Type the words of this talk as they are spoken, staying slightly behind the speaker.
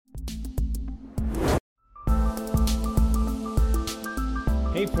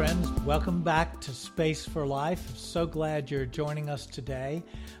Hey friends, welcome back to Space for Life. So glad you're joining us today.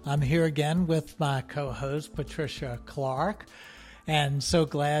 I'm here again with my co-host Patricia Clark, and so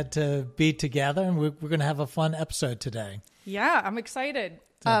glad to be together, and we're going to have a fun episode today. Yeah, I'm excited.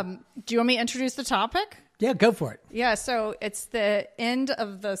 Do you want me to introduce the topic? Yeah, go for it. Yeah, so it's the end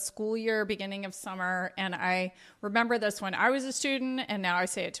of the school year, beginning of summer, and I remember this when I was a student, and now I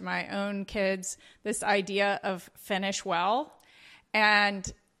say it to my own kids, this idea of finish well. And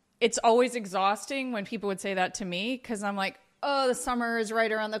it's always exhausting when people would say that to me, because I'm like, oh, the summer is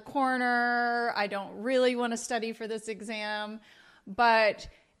right around the corner. I don't really want to study for this exam. But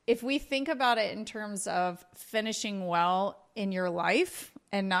if we think about it in terms of finishing well in your life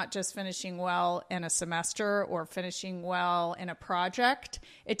and not just finishing well in a semester or finishing well in a project,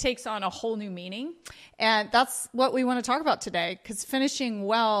 it takes on a whole new meaning. And that's what we want to talk about today, because finishing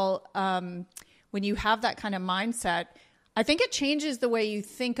well, when you have that kind of mindset, I think it changes the way you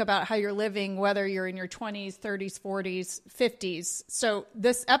think about how you're living, whether you're in your 20s, 30s, 40s, 50s. So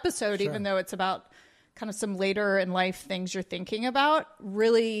this episode, Sure. even though it's about kind of some later in life things you're thinking about,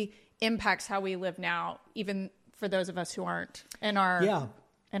 really impacts how we live now, even for those of us who aren't in our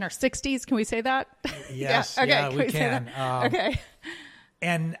 60s. Can we say that? Yes, yeah. Okay. yeah, we can. Okay.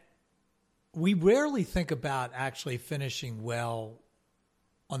 And we rarely think about actually finishing well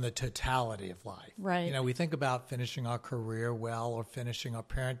on the totality of life. Right. You know, we think about finishing our career well, or finishing our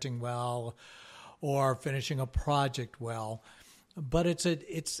parenting well, or finishing a project well. But it's a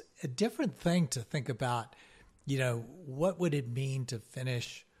different thing to think about, you know, what would it mean to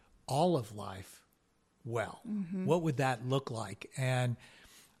finish all of life well? Mm-hmm. What would that look like? And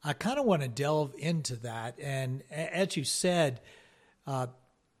I kind of want to delve into that. And as you said,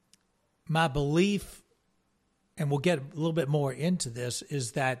 my belief, and we'll get a little bit more into this,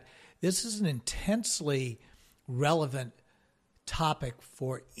 is that this is an intensely relevant topic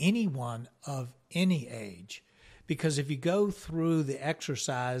for anyone of any age. Because if you go through the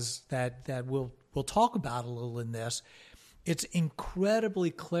exercise that we'll talk about a little in this, it's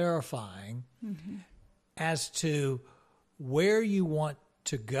incredibly clarifying as to where you want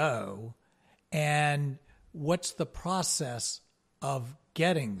to go and what's the process of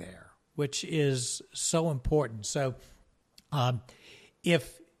getting there, which is so important. So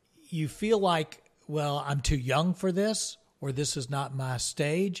if you feel like, well, I'm too young for this, or this is not my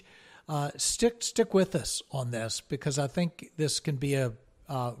stage, stick with us on this, because I think this can be a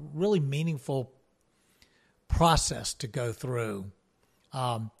really meaningful process to go through,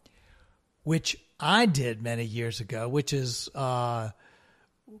 which I did many years ago, which is kind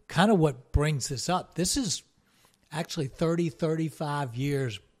of what brings this up. This is actually 35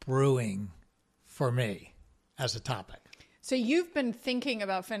 years brewing for me as a topic. So you've been thinking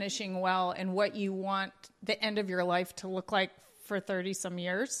about finishing well and what you want the end of your life to look like for 30 some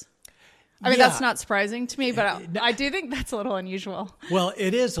years. I mean, that's not surprising to me, but I do think that's a little unusual. Well,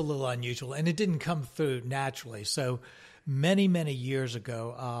 it is a little unusual, and it didn't come through naturally. So many, many years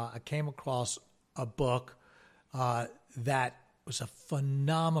ago, I came across a book that was a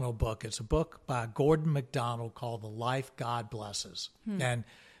phenomenal book. It's a book by Gordon McDonald called The Life God Blesses. And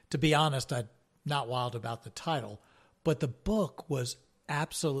to be honest, I'm not wild about the title, but the book was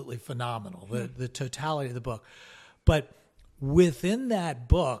absolutely phenomenal, the totality of the book. But within that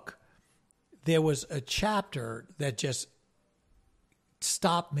book, there was a chapter that just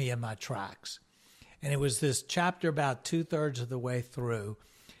stopped me in my tracks. And it was this chapter about 2/3 of the way through.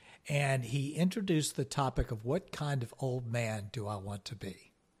 And he introduced the topic of, what kind of old man do I want to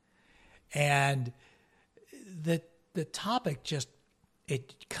be? And the topic just,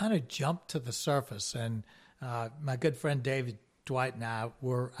 it kind of jumped to the surface. And my good friend David Dwight and I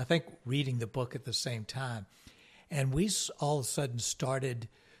were, I think, reading the book at the same time. And we all of a sudden started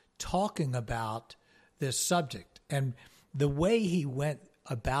talking about this subject. And the way he went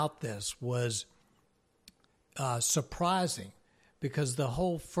about this was surprising, because the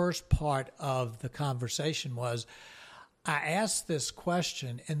whole first part of the conversation was, I asked this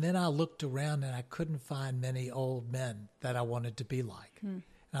question, and then I looked around and I couldn't find many old men that I wanted to be like. And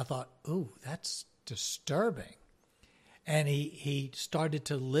I thought, ooh, that's disturbing. And he started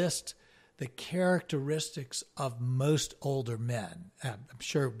to list the characteristics of most older men. I'm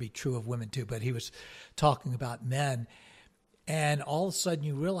sure it would be true of women too, but he was talking about men. And all of a sudden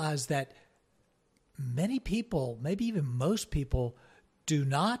you realize that many people, maybe even most people, do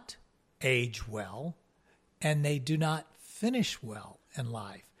not age well, and they do not finish well in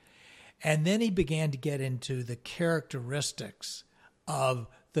life. And then he began to get into the characteristics of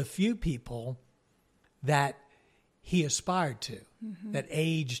the few people that he aspired to, that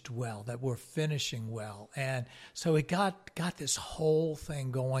aged well, that were finishing well. And so it got this whole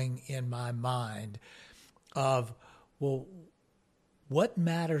thing going in my mind of, well, what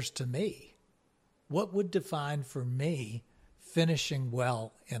matters to me? What would define for me finishing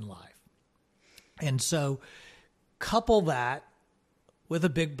well in life? And so couple that with a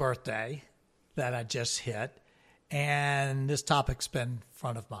big birthday that I just hit, and this topic's been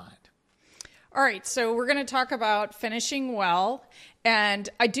front of mind. All right, so we're going to talk about finishing well, and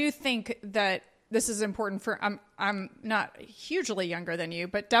I do think that this is important for, I'm not hugely younger than you,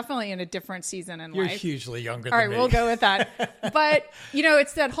 but definitely in a different season in You're life. You're hugely younger All than me. right, we'll go with that. But,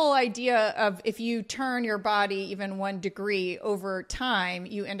 it's that whole idea of if you turn your body even 1 degree over time,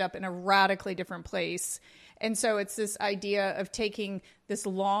 you end up in a radically different place. And so it's this idea of taking this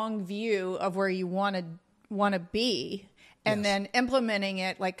long view of where you want to be, and then implementing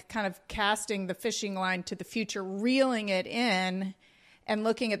it, like kind of casting the fishing line to the future, reeling it in, and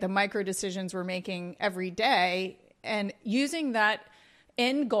looking at the micro decisions we're making every day, and using that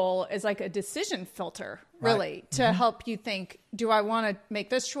end goal as like a decision filter, really, to help you think, do I want to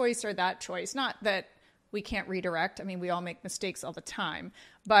make this choice or that choice? Not that we can't redirect. I mean, we all make mistakes all the time.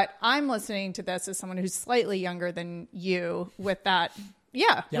 But I'm listening to this as someone who's slightly younger than you with that,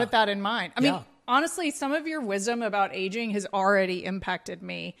 with that in mind. I mean, honestly, some of your wisdom about aging has already impacted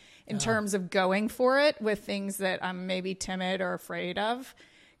me in terms of going for it with things that I'm maybe timid or afraid of.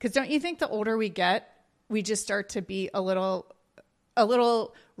 Because don't you think the older we get, we just start to be a little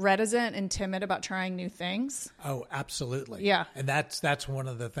reticent and timid about trying new things? Oh, absolutely. Yeah. And that's one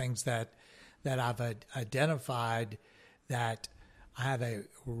of the things that I've identified, that I have a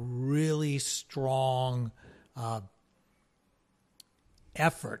really strong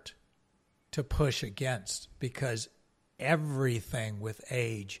effort to push against, because everything with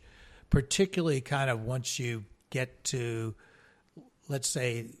age, particularly kind of once you get to, let's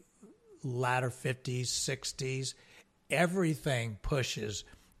say, latter 50s, 60s, everything pushes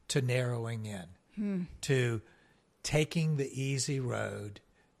to narrowing in, to taking the easy road,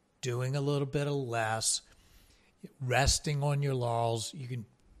 doing a little bit of less, resting on your laurels. You can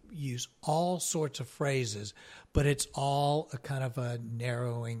use all sorts of phrases, but it's all a kind of a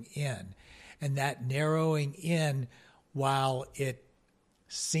narrowing in. And that narrowing in, while it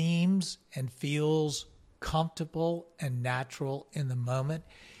seems and feels comfortable and natural in the moment,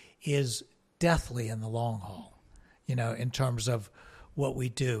 is deathly in the long haul, in terms of what we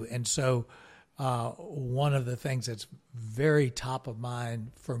do. And so one of the things that's very top of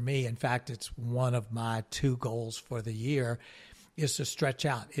mind for me, in fact, it's one of my 2 goals for the year, is to stretch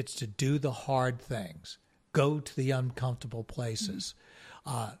out. It's to do the hard things, go to the uncomfortable places,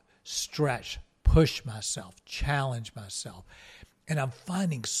 stretch, push myself, challenge myself. And I'm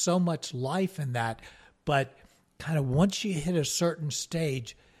finding so much life in that. But kind of once you hit a certain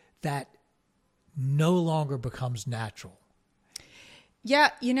stage, that no longer becomes natural. Yeah,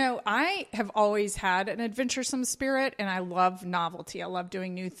 I have always had an adventuresome spirit, and I love novelty. I love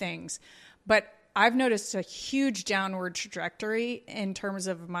doing new things. But I've noticed a huge downward trajectory in terms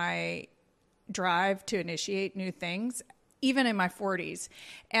of my drive to initiate new things, even in my 40s.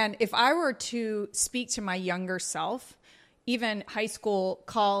 And if I were to speak to my younger self, even high school,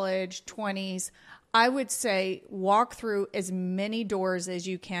 college, 20s, I would say walk through as many doors as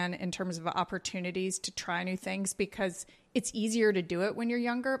you can in terms of opportunities to try new things, because it's easier to do it when you're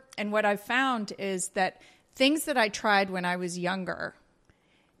younger. And what I've found is that things that I tried when I was younger,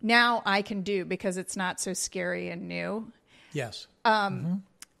 now I can do because it's not so scary and new. Yes.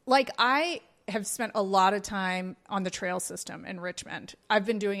 Like I have spent a lot of time on the trail system in Richmond. I've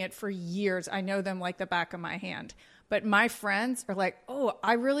been doing it for years. I know them like the back of my hand. But my friends are like, oh,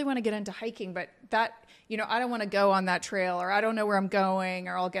 I really want to get into hiking, but that, I don't want to go on that trail, or I don't know where I'm going,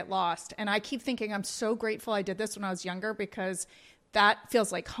 or I'll get lost. And I keep thinking I'm so grateful I did this when I was younger, because that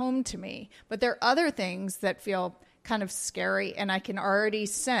feels like home to me. But there are other things that feel kind of scary, and I can already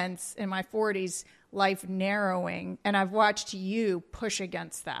sense in my 40s life narrowing, and I've watched you push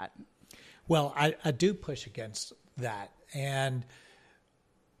against that. Well, I do push against that, and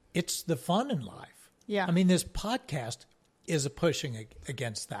it's the fun in life. Yeah. I mean, this podcast is a pushing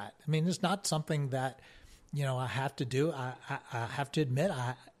against that. I mean, it's not something that, I have to do. I have to admit,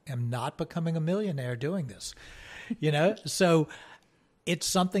 I am not becoming a millionaire doing this, So it's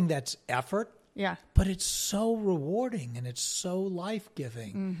something that's effort. Yeah. But it's so rewarding, and it's so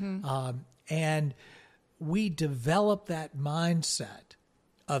life-giving. And we develop that mindset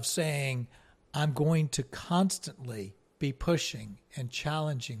of saying, I'm going to constantly be pushing and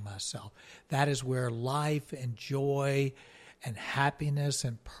challenging myself. That is where life and joy and happiness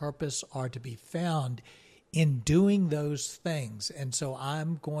and purpose are to be found, in doing those things. And so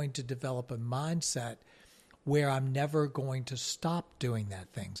I'm going to develop a mindset where I'm never going to stop doing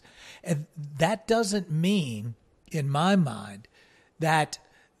that things. And that doesn't mean, in my mind, that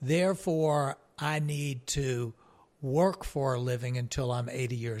therefore I need to work for a living until I'm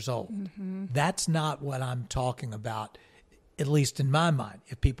 80 years old. Mm-hmm. That's not what I'm talking about, at least in my mind.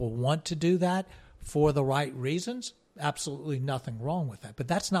 If people want to do that for the right reasons, absolutely nothing wrong with that. But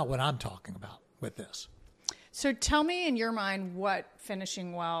that's not what I'm talking about with this. So tell me in your mind what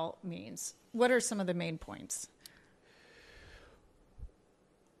finishing well means. What are some of the main points?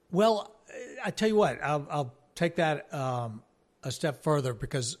 Well, I tell you what, I'll take that a step further,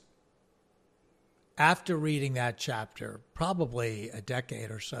 because after reading that chapter, probably a decade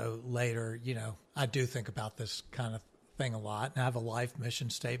or so later, I do think about this kind of thing a lot. And I have a life mission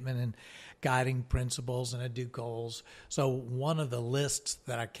statement and guiding principles, and I do goals. So one of the lists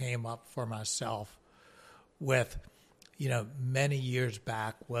that I came up for myself with, many years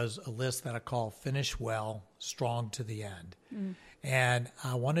back was a list that I call Finish Well, Strong to the End. Mm. And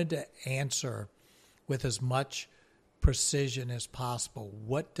I wanted to answer with as much precision as possible,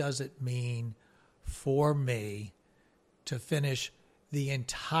 what does it mean for me to finish the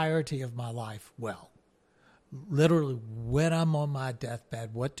entirety of my life well? Literally, when I'm on my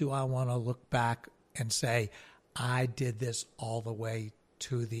deathbed, what do I want to look back and say, I did this all the way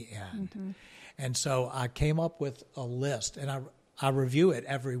to the end? Mm-hmm. And so I came up with a list, and I review it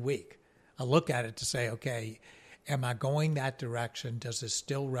every week. I look at it to say, okay, am I going that direction? Does it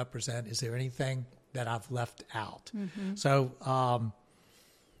still represent? Is there anything that I've left out? Mm-hmm. So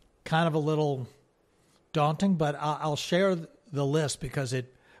kind of a little daunting, but I'll share the list because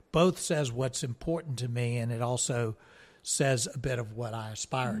it both says what's important to me, and it also says a bit of what I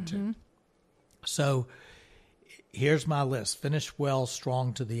aspire mm-hmm. to. So here's my list. Finish well,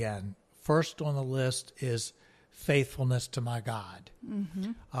 strong to the end. First on the list is faithfulness to my God.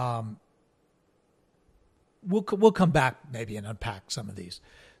 Mm-hmm. We'll come back maybe and unpack some of these.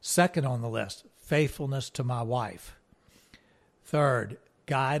 Second on the list, faithfulness to my wife. Third,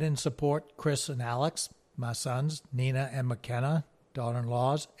 guide and support Chris and Alex, my sons, Nina and McKenna,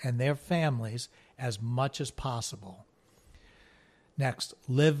 daughter-in-laws, and their families as much as possible. Next,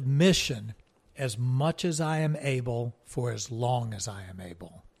 live mission as much as I am able for as long as I am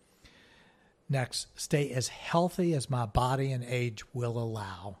able. Next, stay as healthy as my body and age will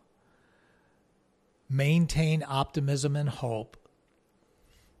allow. Maintain optimism and hope.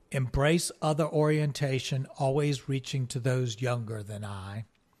 Embrace other orientation, always reaching to those younger than I.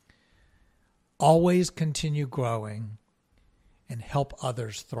 Always continue growing and help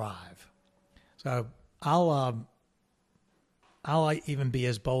others thrive. So I'll even be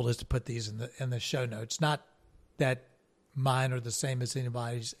as bold as to put these in the show notes. Not that mine are the same as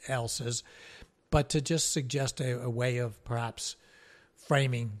anybody else's, but to just suggest a way of perhaps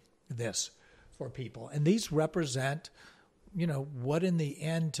framing this for people. And these represent, what in the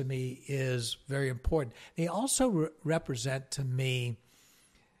end to me is very important. They also represent to me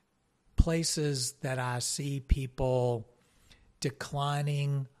places that I see people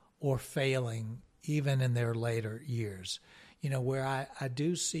declining or failing even in their later years. Where I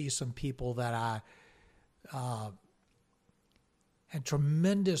do see some people that I had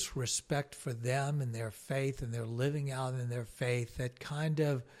tremendous respect for them and their faith, and they're living out in their faith, that kind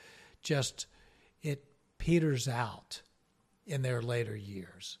of just, it peters out in their later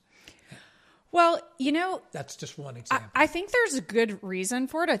years. Well, that's just one example. I think there's a good reason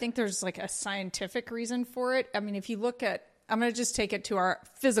for it. I think there's like a scientific reason for it. I mean, if you look at, I'm going to just take it to our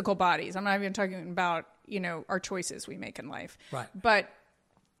physical bodies. I'm not even talking about, our choices we make in life. Right. But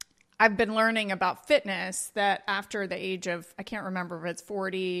I've been learning about fitness that after the age of, I can't remember if it's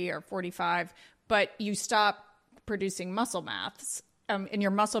 40 or 45, but you stop producing muscle mass. And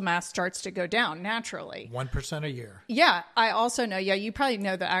your muscle mass starts to go down naturally. 1% a year. Yeah. I also know, you probably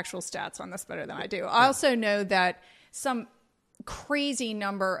know the actual stats on this better than I do. I also know that some crazy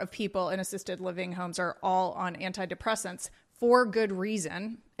number of people in assisted living homes are all on antidepressants for good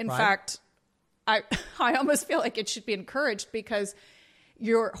reason. In fact, I almost feel like it should be encouraged, because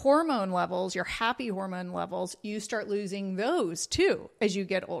your hormone levels, your happy hormone levels, you start losing those too as you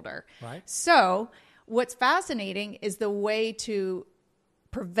get older. Right. So what's fascinating is the way to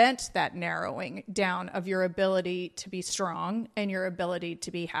prevent that narrowing down of your ability to be strong and your ability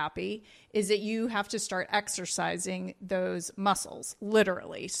to be happy is that you have to start exercising those muscles,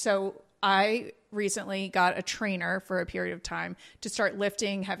 literally. So I recently got a trainer for a period of time to start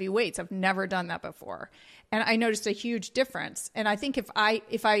lifting heavy weights. I've never done that before. And I noticed a huge difference. And I think if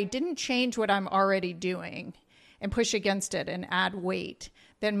I didn't change what I'm already doing and push against it and add weight,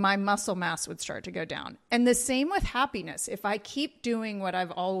 then my muscle mass would start to go down. And the same with happiness. If I keep doing what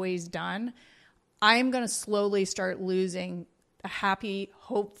I've always done, I'm going to slowly start losing a happy,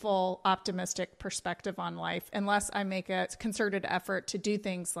 hopeful, optimistic perspective on life unless I make a concerted effort to do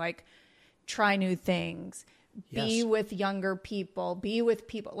things like try new things, be with younger people, be with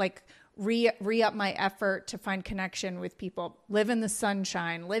people, like re-up my effort to find connection with people, live in the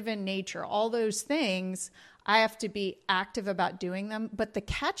sunshine, live in nature, all those things. I have to be active about doing them. But the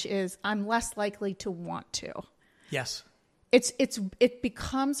catch is I'm less likely to want to. Yes. It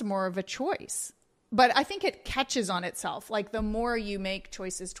becomes more of a choice. But I think it catches on itself. Like the more you make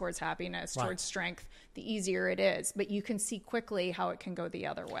choices towards happiness, towards strength, the easier it is. But you can see quickly how it can go the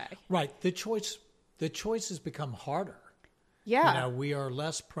other way. Right. The choices become harder. Yeah. We are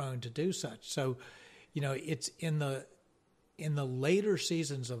less prone to do such. So, it's in the later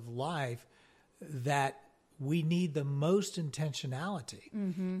seasons of life that we need the most intentionality.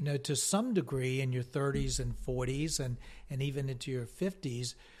 Mm-hmm. To some degree in your 30s and 40s and even into your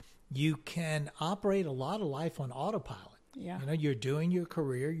 50s, you can operate a lot of life on autopilot. Yeah. You're doing your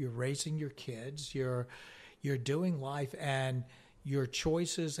career, you're raising your kids, you're doing life, and your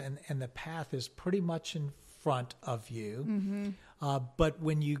choices and the path is pretty much in front of you. Mm-hmm. But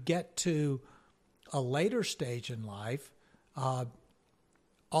when you get to a later stage in life, all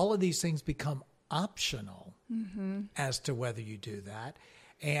of these things become optional as to whether you do that.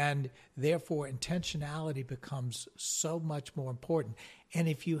 And therefore, intentionality becomes so much more important. And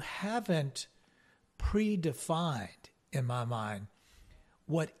if you haven't predefined, in my mind,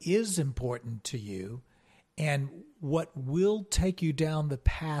 what is important to you and what will take you down the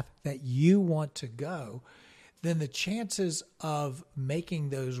path that you want to go, then the chances of making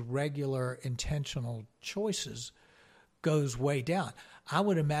those regular intentional choices goes way down. I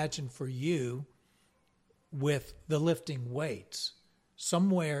would imagine for you with the lifting weights,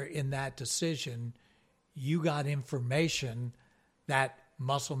 somewhere in that decision, you got information that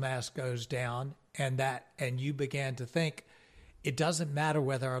muscle mass goes down and you began to think, it doesn't matter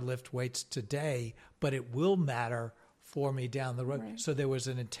whether I lift weights today, but it will matter for me down the road. Right. So there was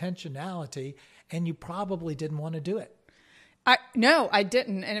an intentionality, and you probably didn't want to do it. No, I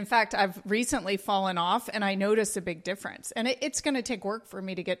didn't. And in fact, I've recently fallen off and I noticed a big difference. And it's going to take work for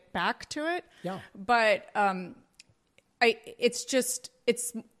me to get back to it. Yeah. But it's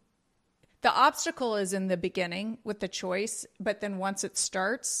the obstacle is in the beginning with the choice, but then once it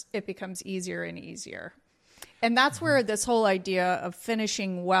starts, it becomes easier and easier. And that's where this whole idea of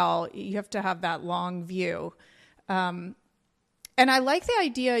finishing well, you have to have that long view. And I like the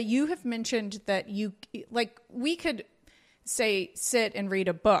idea you have mentioned that we could say, sit and read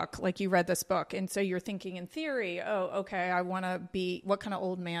a book, like you read this book. And so you're thinking in theory, oh, okay, I want to be, what kind of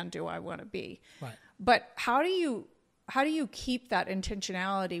old man do I want to be? Right. But how do you keep that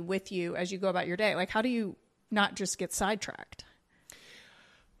intentionality with you as you go about your day? Like, how do you not just get sidetracked?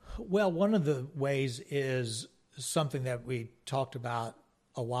 Well, one of the ways is something that we talked about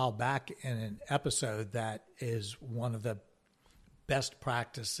a while back in an episode that is one of the best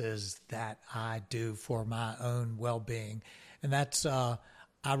practices that I do for my own well-being. And that's, I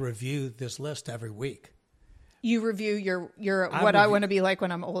review this list every week. You review I want to be like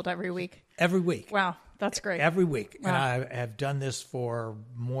when I'm old every week? Every week. Wow. That's great. Every week. Wow. And I have done this for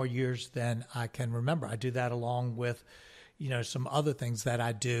more years than I can remember. I do that along with, some other things that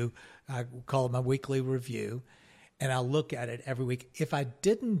I do. I call it my weekly review, and I look at it every week. If I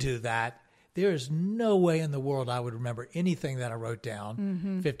didn't do that, there is no way in the world I would remember anything that I wrote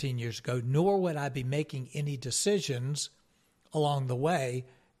down 15 years ago, nor would I be making any decisions along the way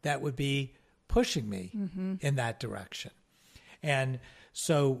that would be pushing me in that direction. And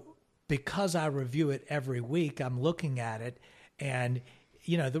so because I review it every week, I'm looking at it, and,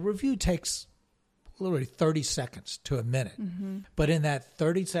 the review takes literally 30 seconds to a minute. But in that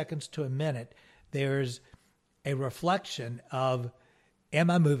 30 seconds to a minute, there's a reflection of, am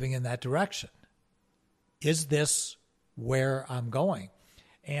I moving in that direction? Is this where I'm going?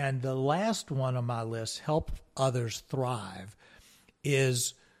 And the last one on my list, Help Others Thrive,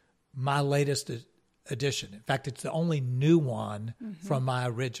 is my latest edition. In fact, it's the only new one from my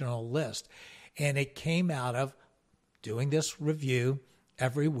original list. And it came out of doing this review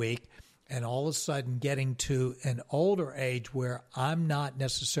every week and all of a sudden getting to an older age where I'm not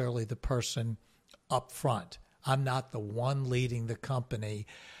necessarily the person up front. I'm not the one leading the company,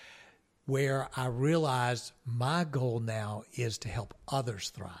 where I realized my goal now is to help others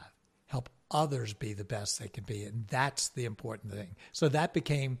thrive, help others be the best they can be. And that's the important thing. So that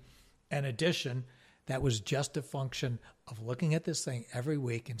became an addition that was just a function of looking at this thing every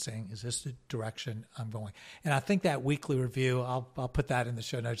week and saying, is this the direction I'm going? And I think that weekly review, I'll put that in the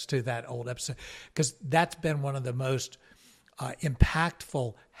show notes too, that old episode, because that's been one of the most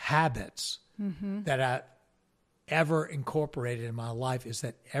impactful habits that I ever incorporated in my life, is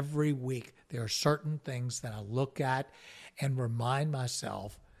that every week there are certain things that I look at and remind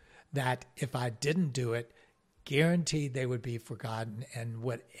myself that if I didn't do it, guaranteed they would be forgotten, and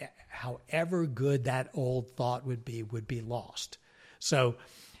however good that old thought would be lost. So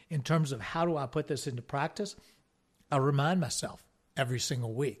in terms of how do I put this into practice, I remind myself every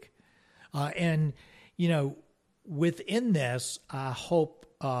single week. And, within this, I hope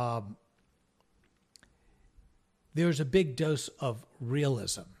there's a big dose of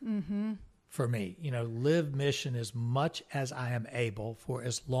realism for me. Live mission as much as I am able for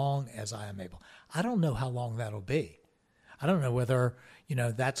as long as I am able. I don't know how long that'll be. I don't know whether,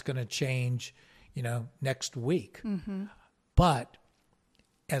 that's going to change, next week. But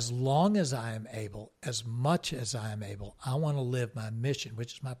as long as I am able, as much as I am able, I want to live my mission,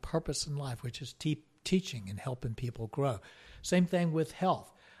 which is my purpose in life, which is teaching and helping people grow. Same thing with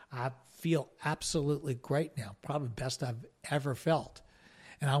health. I feel absolutely great now, probably best I've ever felt.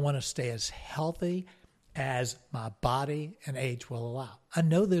 And I want to stay as healthy as my body and age will allow. I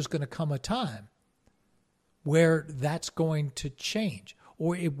know there's going to come a time where that's going to change,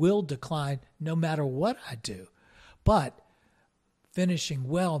 or it will decline no matter what I do. But finishing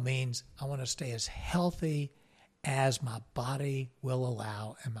well means I want to stay as healthy as my body will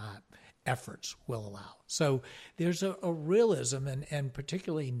allow and my efforts will allow. So there's a realism, and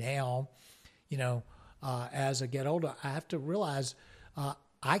particularly now, as I get older, I have to realize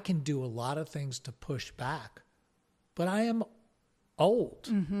I can do a lot of things to push back, but I am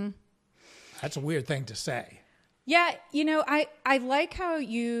old. That's a weird thing to say. Yeah, I like how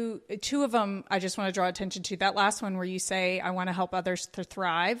two of them, I just want to draw attention to. That last one where you say, I want to help others to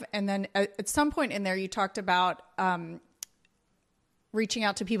thrive. And then at some point in there, you talked about reaching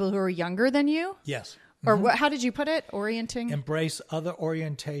out to people who are younger than you. Yes. Or how did you put it? Orienting? Embrace other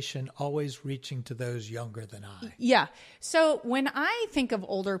orientation, always reaching to those younger than I. Yeah. So when I think of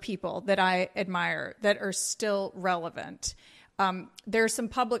older people that I admire that are still relevant, there are some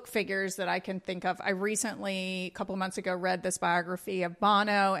public figures that I can think of. I recently, a couple of months ago, read this biography of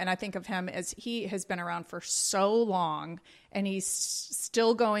Bono, and I think of him as he has been around for so long, and he's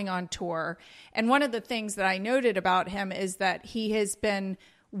still going on tour. And one of the things that I noted about him is that he has been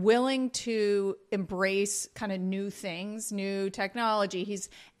willing to embrace kind of new things, new technology.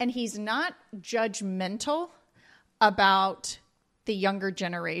 He's not judgmental about the younger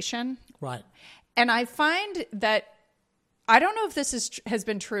generation. Right. And I find that, I don't know if this has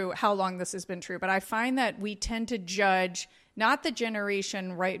been true, how long this has been true, but I find that we tend to judge not the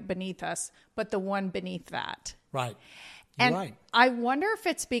generation right beneath us, but the one beneath that. Right. And right. I wonder if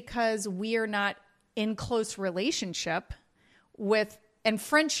it's because we are not in close relationship with and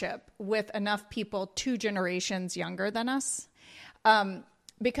friendship with enough people 2 generations younger than us.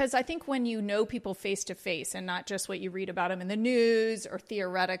 Because I think when you know people face to face and not just what you read about them in the news or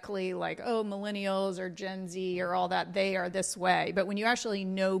theoretically like, oh, millennials or Gen Z or all that, they are this way. But when you actually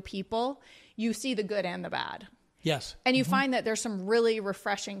know people, you see the good and the bad. Yes. And you find that there's some really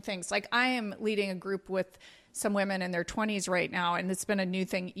refreshing things. Like I am leading a group with some women in their 20s right now, and it's been a new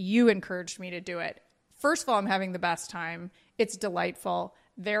thing. You encouraged me to do it. First of all, I'm having the best time. It's delightful.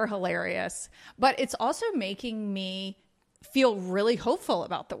 They're hilarious. But it's also making me feel really hopeful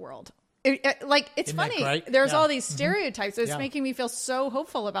about the world. It's Isn't funny. There's yeah. all these stereotypes. It's Yeah. making me feel so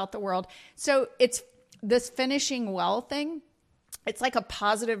hopeful about the world. So it's this finishing well thing. It's like a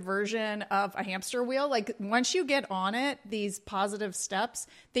positive version of a hamster wheel. Like once you get on it, these positive steps,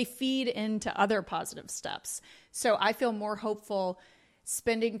 they feed into other positive steps. So I feel more hopeful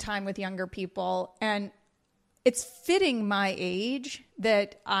spending time with younger people. And it's fitting my age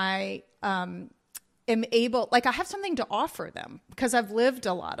that I am able, like I have something to offer them because I've lived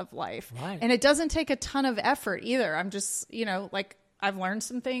a lot of life. Right. And it doesn't take a ton of effort either. I'm just, like I've learned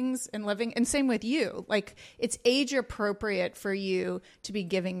some things in living, and same with you. Like it's age appropriate for you to be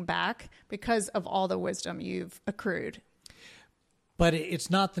giving back because of all the wisdom you've accrued. But it's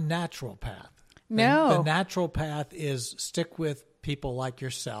not the natural path. No. The natural path is stick with people like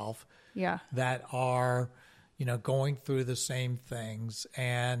yourself. Yeah. That are, going through the same things.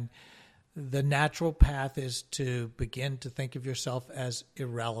 And the natural path is to begin to think of yourself as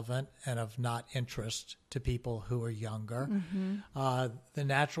irrelevant and of not interest to people who are younger. Mm-hmm. The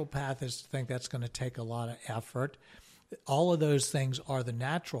natural path is to think that's going to take a lot of effort. All of those things are the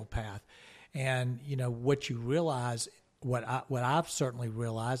natural path. And, what you realize what I've certainly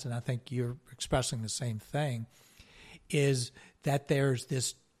realized, and I think you're expressing the same thing, is that there's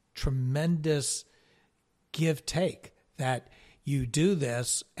this tremendous give take that you do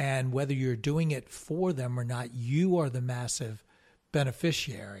this, and whether you're doing it for them or not, you are the massive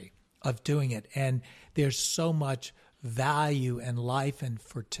beneficiary of doing it. And there's so much value and life and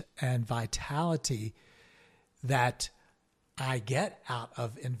vitality that I get out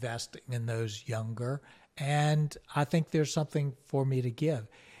of investing in those younger. And I think there's something for me to give.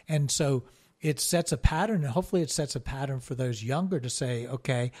 And so it sets a pattern, and hopefully it sets a pattern for those younger to say,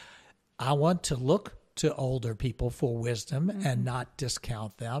 okay, I want to look to older people for wisdom and not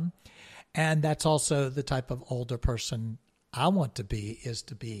discount them. And that's also the type of older person I want to be, is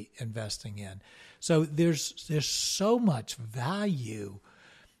to be investing in. So there's so much value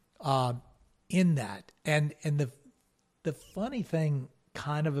in that. And the funny thing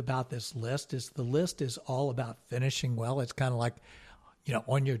kind of about this list is the list is all about finishing well. It's kind of like,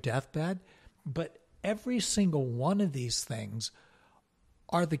 on your deathbed. But every single one of these things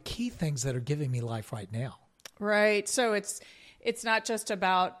are the key things that are giving me life right now. Right. So it's not just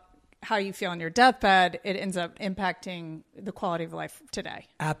about how you feel on your deathbed. It ends up impacting the quality of life today.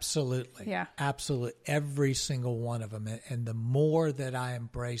 Absolutely. Yeah. Absolutely. Every single one of them. And the more that I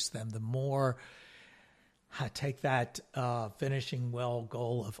embrace them, the more I take that finishing well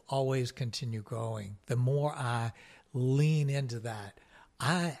goal of always continue growing, the more I lean into that,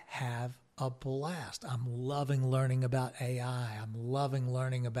 I have a blast. I'm loving learning about AI. I'm loving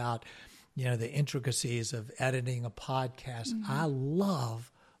learning about, the intricacies of editing a podcast. I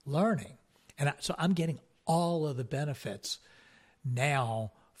love learning. And so I'm getting all of the benefits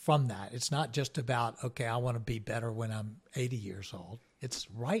now from that. It's not just about, okay, I want to be better when I'm 80 years old. It's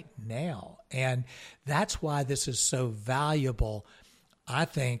right now. And that's why this is so valuable, I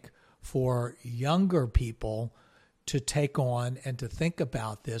think, for younger people to take on and to think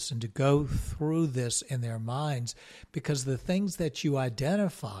about this and to go through this in their minds, because the things that you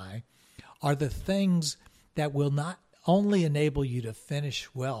identify are the things that will not only enable you to finish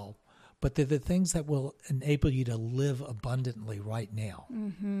well, but they're the things that will enable you to live abundantly right now.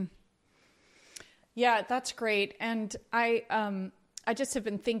 Mm-hmm. Yeah, that's great. And I just have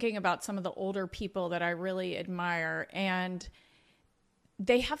been thinking about some of the older people that I really admire, and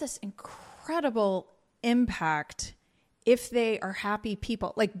they have this incredible impact if they are happy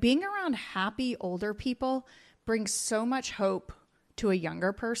people. Like, being around happy older people brings so much hope to a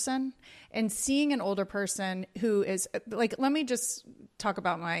younger person, and seeing an older person who is like, let me just talk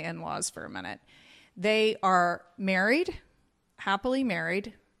about my in-laws for a minute. They are married, happily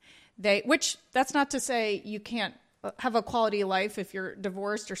married. Which that's not to say you can't have a quality life if you're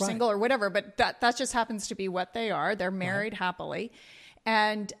divorced or single or whatever, but that just happens to be what they are. They're married happily.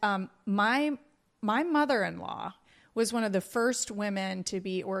 And my mother-in-law was one of the first women to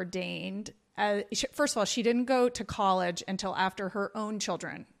be ordained. First of all, she didn't go to college until after her own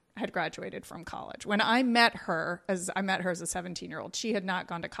children had graduated from college. When I met her as a 17-year-old, she had not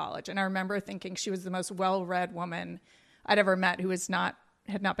gone to college. And I remember thinking she was the most well-read woman I'd ever met who had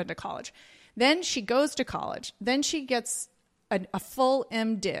not been to college. Then she goes to college. Then she gets a full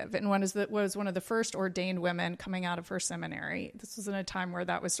MDiv and was one of the first ordained women coming out of her seminary. This was in a time where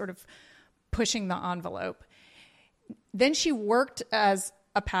that was sort of pushing the envelope. Then she worked as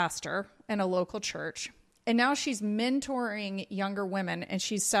a pastor in a local church. And now she's mentoring younger women, and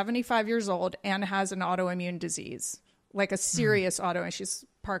she's 75 years old and has an autoimmune disease, like a serious autoimmune. She's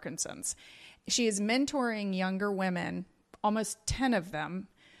Parkinson's. She is mentoring younger women, almost 10 of them,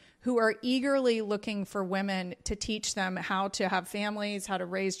 who are eagerly looking for women to teach them how to have families, how to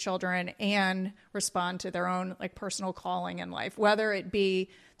raise children, and respond to their own personal calling in life, whether it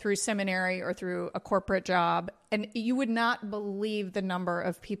be through seminary or through a corporate job. And you would not believe the number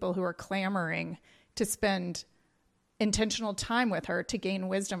of people who are clamoring to spend intentional time with her to gain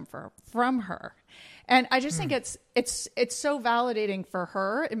wisdom from her. And I just think it's so validating for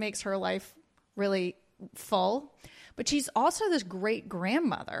her. It makes her life really full. But she's also this great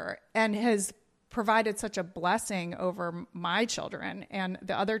grandmother and has provided such a blessing over my children and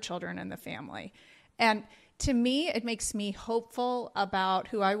the other children in the family. And to me, it makes me hopeful about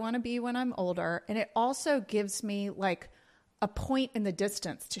who I want to be when I'm older. And it also gives me a point in the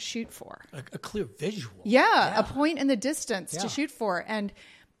distance to shoot for. A clear visual. Yeah, a point in the distance to shoot for. And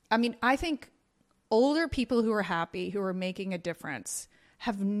I mean, I think older people who are happy, who are making a difference,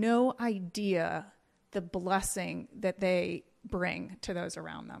 have no idea the blessing that they bring to those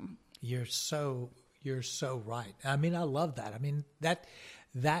around them. You're so right. I mean, I love that. I mean,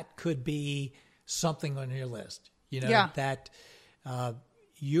 that could be something on your list, that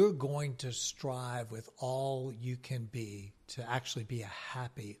you're going to strive with all you can be to actually be a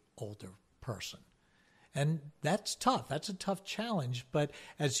happy older person. And that's tough. That's a tough challenge. But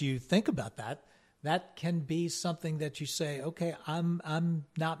as you think about that, that can be something that you say, okay, I'm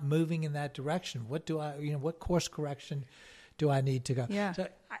not moving in that direction. What course correction do I need to go? Yeah. So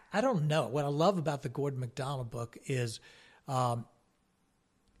I don't know. What I love about the Gordon McDonald book is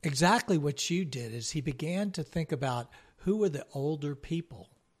exactly what you did. Is he began to think about who are the older people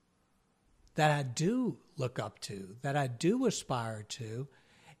that I do look up to, that I do aspire to,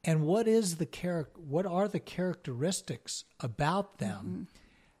 and what are the characteristics about them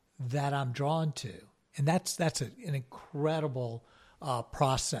that I'm drawn to? And that's an incredible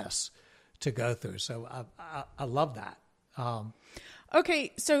process to go through. So I love that.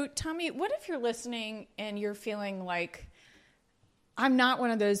 Okay, so tell me, what if you're listening and you're feeling like, I'm not one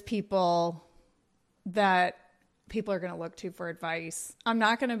of those people that people are going to look to for advice. I'm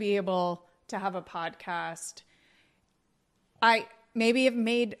not going to be able to have a podcast. I maybe have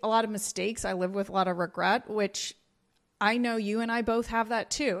made a lot of mistakes. I live with a lot of regret, which I know you and I both have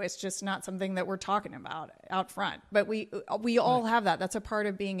that too. It's just not something that we're talking about out front, but we all have that. That's a part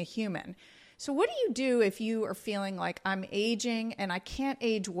of being a human. So what do you do if you are feeling like I'm aging and I can't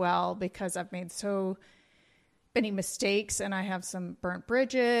age well because I've made so many mistakes and I have some burnt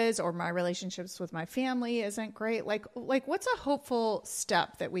bridges, or my relationships with my family isn't great? Like what's a hopeful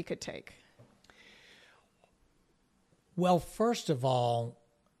step that we could take? Well, first of all,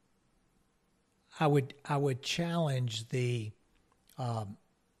 I would challenge the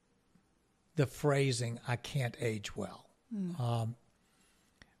phrasing, I can't age well.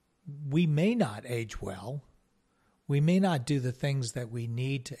 We may not age well. We may not do the things that we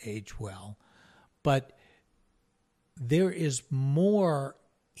need to age well, but there is more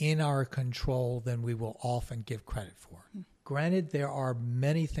in our control than we will often give credit for. Granted, there are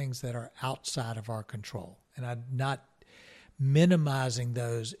many things that are outside of our control, and I'm not minimizing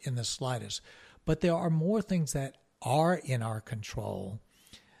those in the slightest, but there are more things that are in our control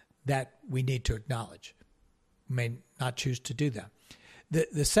that we need to acknowledge. We may not choose to do that.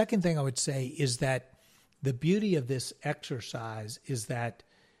 The second thing I would say is that the beauty of this exercise is that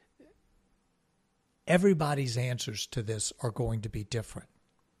everybody's answers to this are going to be different,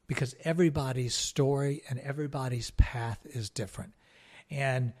 because everybody's story and everybody's path is different.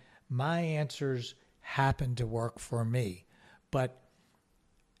 And my answers happen to work for me, but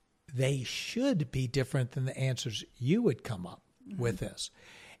they should be different than the answers you would come up with this.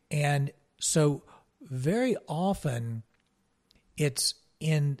 And so very often it's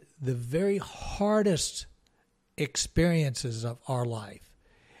in the very hardest experiences of our life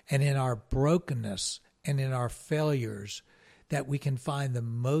and in our brokenness and in our failures that we can find the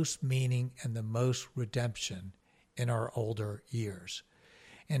most meaning and the most redemption in our older years.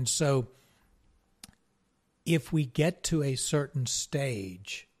 And so if we get to a certain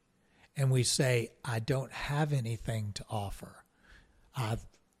stage and we say, I don't have anything to offer, I've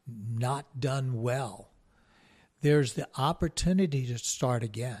not done well, there's the opportunity to start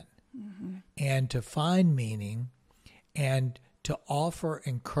again and to find meaning and to offer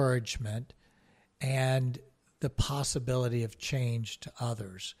encouragement and the possibility of change to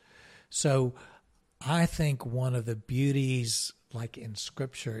others. So I think one of the beauties, like in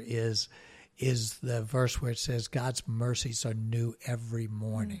Scripture, is the verse where it says God's mercies are new every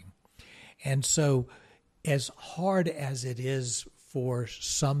morning. And so as hard as it is for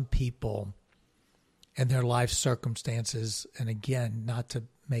some people and their life circumstances, and again, not to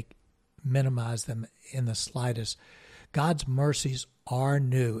minimize them in the slightest, God's mercies are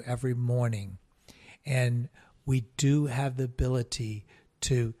new every morning. And we do have the ability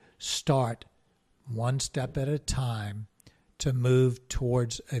to start one step at a time to move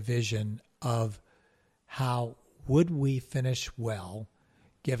towards a vision of how would we finish well,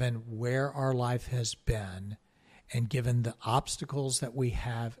 given where our life has been and given the obstacles that we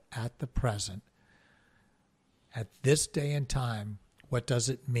have at the present. At this day and time, what does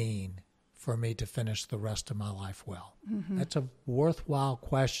it mean for me to finish the rest of my life well? That's a worthwhile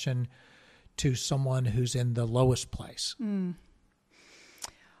question to someone who's in the lowest place.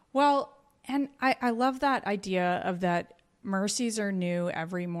 Well, and I love that idea of that mercies are new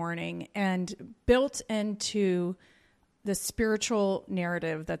every morning, and built into the spiritual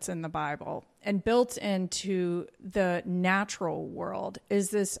narrative that's in the Bible and built into the natural world is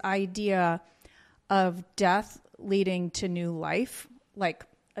this idea of death leading to new life. Like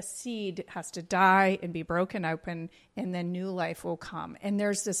a seed has to die and be broken open, and then new life will come. And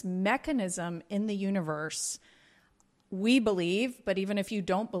there's this mechanism in the universe, we believe, but even if you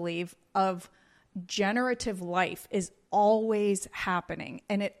don't believe, of generative life is always happening,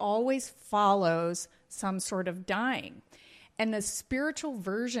 and it always follows some sort of dying. And the spiritual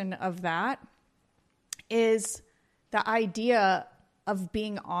version of that is the idea of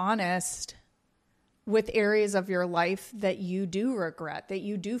being honest with areas of your life that you do regret, that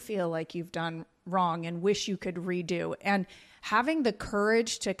you do feel like you've done wrong and wish you could redo. And having the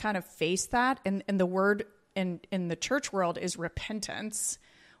courage to kind of face that, and the word in the church world is repentance,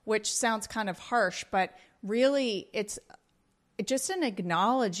 which sounds kind of harsh, but really it's just an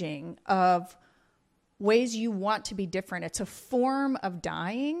acknowledging of ways you want to be different. It's a form of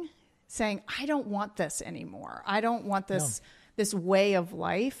dying, saying, I don't want this anymore. I don't want this way of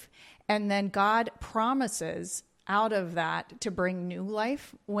life. And then God promises out of that to bring new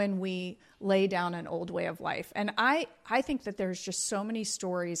life when we lay down an old way of life. And I think that there's just so many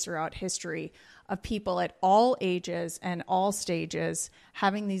stories throughout history of people at all ages and all stages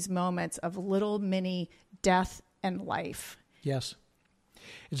having these moments of little mini death and life. Yes,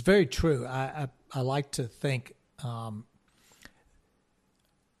 it's very true. I like to think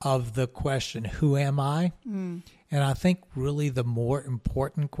of the question, who am I? And I think really the more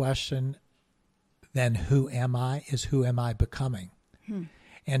important question than who am I is who am I becoming?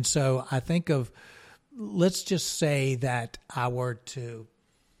 And so I think of, let's just say that I were to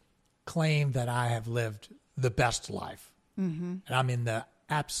claim that I have lived the best life. And I'm in the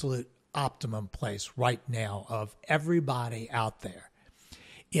absolute optimum place right now of everybody out there.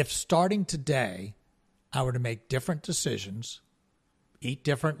 If starting today, I were to make different decisions, eat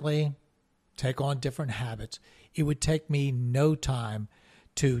differently, take on different habits, it would take me no time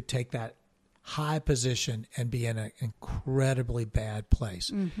to take that high position and be in an incredibly bad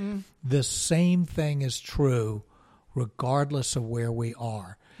place. The same thing is true regardless of where we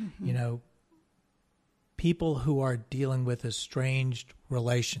are. You know, people who are dealing with estranged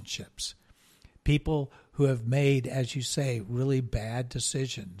relationships, people who have made, as you say, really bad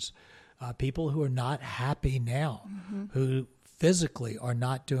decisions, people who are not happy now, who physically are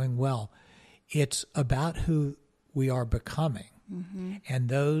not doing well. It's about who we are becoming. And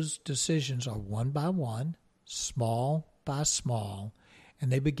those decisions are one by one, small by small,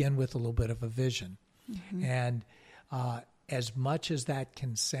 and they begin with a little bit of a vision. And as much as that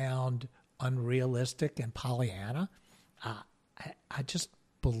can sound unrealistic and Pollyanna, I just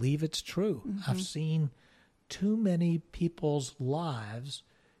believe it's true. I've seen too many people's lives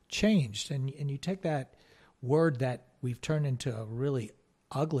changed. And you take that word that we've turned into a really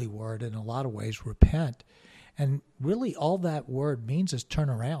ugly word in a lot of ways, repent. And really all that word means is turn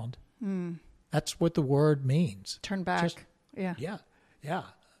around. That's what the word means. Turn back. Yeah.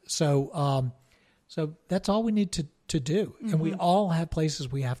 So that's all we need to do. And we all have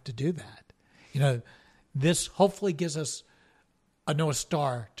places we have to do that. You know, this hopefully gives us a North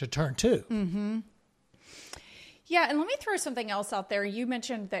Star to turn to. Yeah, and let me throw something else out there. You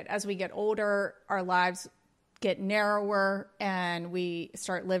mentioned that as we get older, our lives get narrower and we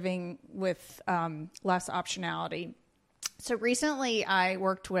start living with less optionality. So recently I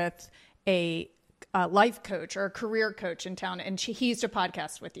worked with a life coach or a career coach in town, and he used a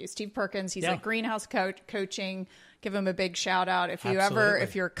podcast with you, Steve Perkins. He's at Greenhouse Coaching. Give him a big shout out. If you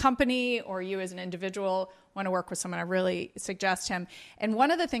if your company or you as an individual want to work with someone, I really suggest him. And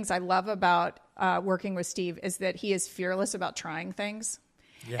one of the things I love about working with Steve is that he is fearless about trying things.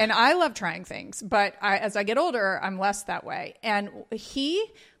 And I love trying things, but as I get older, I'm less that way. And he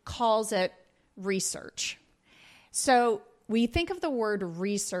calls it research. So we think of the word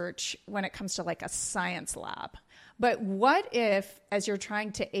research when it comes to like a science lab. But what if, as you're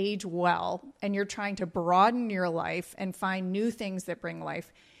trying to age well and you're trying to broaden your life and find new things that bring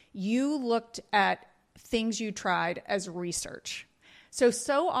life, you looked at things you tried as research?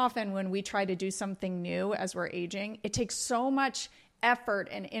 So often when we try to do something new as we're aging, it takes so much effort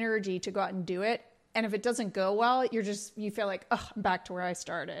and energy to go out and do it. And if it doesn't go well, you feel like, oh, I'm back to where I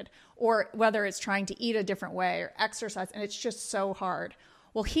started. Or whether it's trying to eat a different way or exercise, and it's just so hard.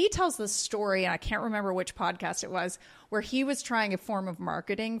 Well, he tells this story, and I can't remember which podcast it was, where he was trying a form of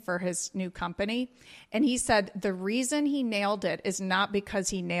marketing for his new company. And he said the reason he nailed it is not because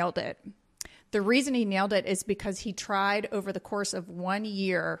he nailed it. The reason he nailed it is because he tried over the course of 1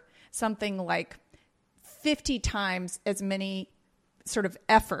 year something like 50 times as many sort of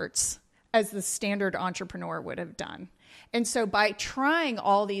efforts as the standard entrepreneur would have done. And so by trying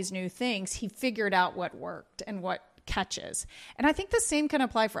all these new things, he figured out what worked and what catches. And I think the same can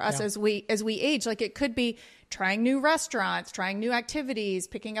apply for us as we age. Like it could be trying new restaurants, trying new activities,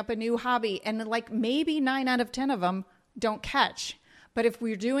 picking up a new hobby, and like maybe 9 out of 10 of them don't catch. But if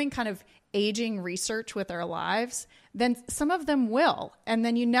we're doing kind of aging research with our lives, then some of them will. And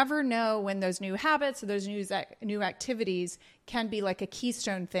then you never know when those new habits or those new activities can be like a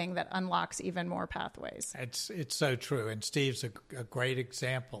keystone thing that unlocks even more pathways. It's so true. And Steve's a great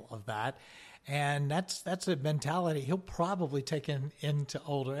example of that. And that's a mentality he'll probably take into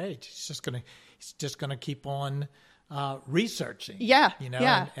older age. He's just gonna keep on researching.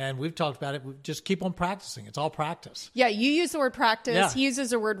 Yeah. And we've talked about it. We just keep on practicing. It's all practice. Yeah. You use the word practice. Yeah. He uses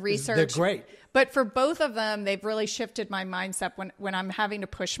the word research. They're great. But for both of them, they've really shifted my mindset when I'm having to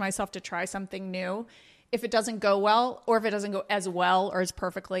push myself to try something new. If it doesn't go well, or if it doesn't go as well or as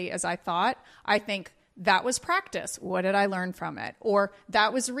perfectly as I thought, I think that was practice. What did I learn from it? Or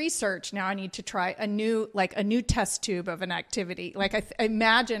that was research. Now I need to try a new test tube of an activity. Like I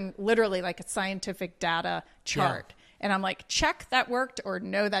imagine literally like a scientific data chart. Yeah. And I'm like, check, that worked, or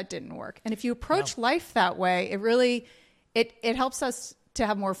no, that didn't work. And if you approach life that way, it really, it helps us to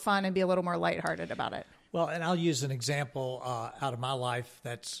have more fun and be a little more lighthearted about it. Well, and I'll use an example out of my life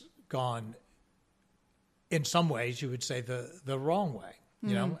that's gone, in some ways, you would say the wrong way.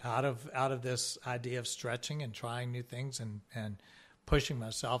 You know, out of this idea of stretching and trying new things and pushing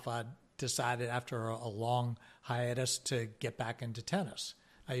myself, I decided after a long hiatus to get back into tennis.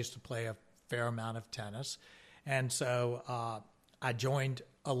 I used to play a fair amount of tennis. And so I joined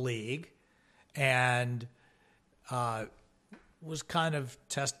a league and was kind of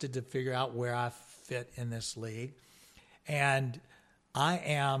tested to figure out where I fit in this league. And I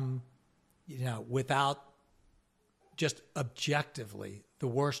am, without just objectively the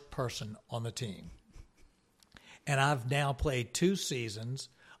worst person on the team. And I've now played 2 seasons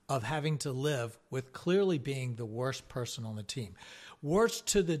of having to live with clearly being the worst person on the team. Worst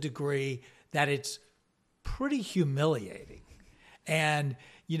to the degree that it's pretty humiliating. And,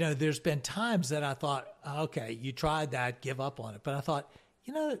 there's been times that I thought, okay, you tried that, give up on it. But I thought,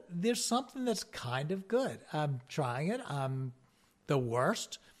 there's something that's kind of good. I'm trying it. I'm the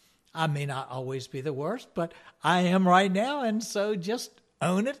worst. I may not always be the worst, but I am right now. And so just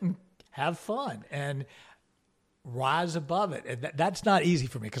own it and have fun and rise above it. And that's not easy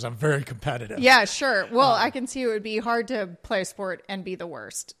for me because I'm very competitive. Yeah, sure. Well, I can see it would be hard to play a sport and be the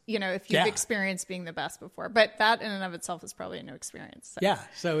worst, if you've experienced being the best before. But that in and of itself is probably a new experience. So. Yeah.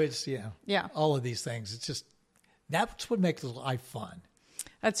 So it's, all of these things. It's just, that's what makes life fun.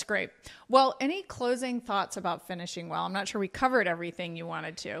 That's great. Well, any closing thoughts about finishing well? I'm not sure we covered everything you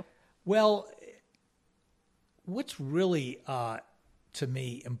wanted to. Well, what's really, to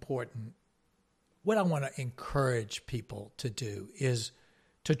me, important, what I want to encourage people to do is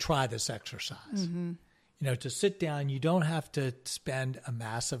to try this exercise. Mm-hmm. To sit down, you don't have to spend a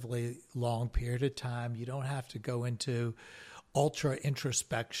massively long period of time. You don't have to go into ultra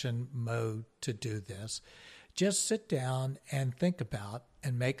introspection mode to do this. Just sit down and think about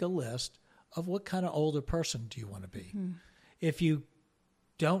and make a list of what kind of older person do you want to be. If you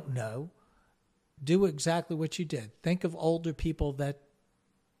don't know, do exactly what you did. Think of older people that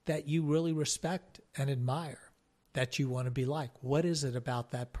you really respect and admire, that you want to be like. What is it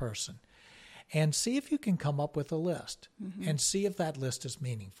about that person? And see if you can come up with a list and see if that list is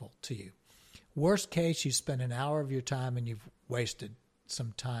meaningful to you. Worst case, you spend an hour of your time and you've wasted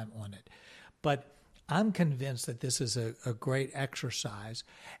some time on it. But I'm convinced that this is a great exercise,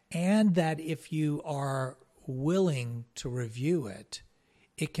 and that if you are willing to review it,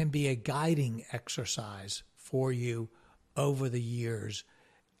 it can be a guiding exercise for you over the years,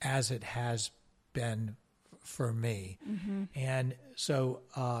 as it has been for me. Mm-hmm. And so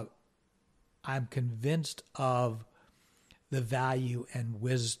I'm convinced of the value and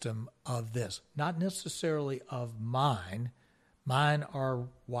wisdom of this, not necessarily of mine. Mine are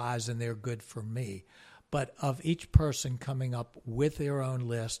wise and they're good for me, but of each person coming up with their own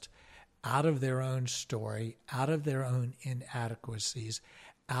list, out of their own story, out of their own inadequacies,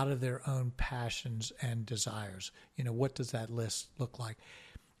 out of their own passions and desires. What does that list look like?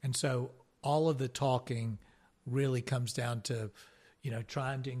 And so all of the talking really comes down to,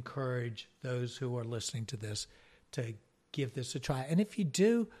 trying to encourage those who are listening to this to give this a try. And if you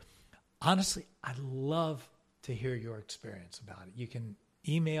do, honestly, I'd love to hear your experience about it. You can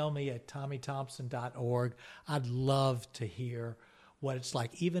email me at tommythompson.org. I'd love to hear what it's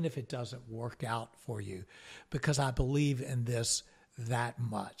like, even if it doesn't work out for you, because I believe in this that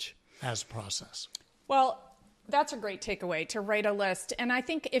much as a process. Well, that's a great takeaway, to write a list. And I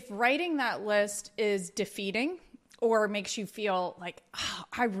think if writing that list is defeating or makes you feel like,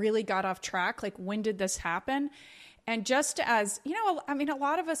 I really got off track, like, when did this happen? And just as, a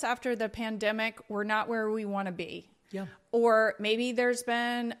lot of us after the pandemic, we're not where we want to be. Yeah. Or maybe there's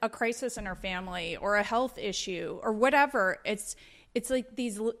been a crisis in our family or a health issue or whatever. it's like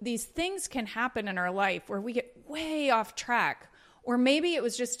these things can happen in our life where we get way off track, or maybe it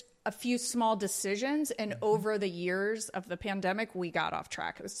was just a few small decisions, and over the years of the pandemic, we got off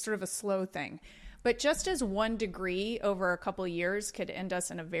track. It was sort of a slow thing. But just as 1 degree over a couple of years could end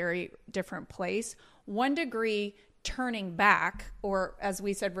us in a very different place, 1 degree turning back, or as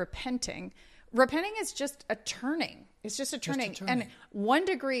we said, repenting is just a turning. It's just a turning. And 1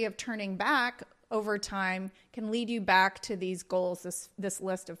 degree of turning back over time can lead you back to these goals, this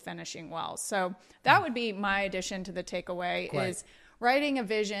list of finishing well. So that would be my addition to the takeaway. Great. Is writing a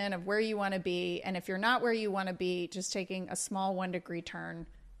vision of where you want to be. And if you're not where you want to be, just taking a small 1 degree turn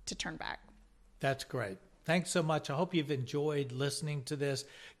to turn back. That's great. Thanks so much. I hope you've enjoyed listening to this.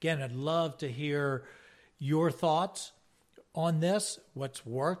 Again, I'd love to hear your thoughts on this, what's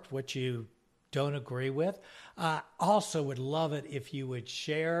worked, what you don't agree with. Also would love it if you would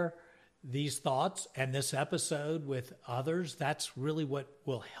share these thoughts and this episode with others. That's really what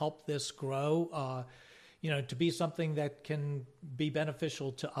will help this grow, to be something that can be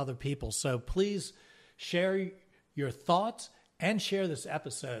beneficial to other people. So please share your thoughts and share this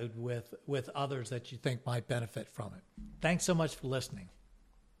episode with others that you think might benefit from it. Thanks so much for listening.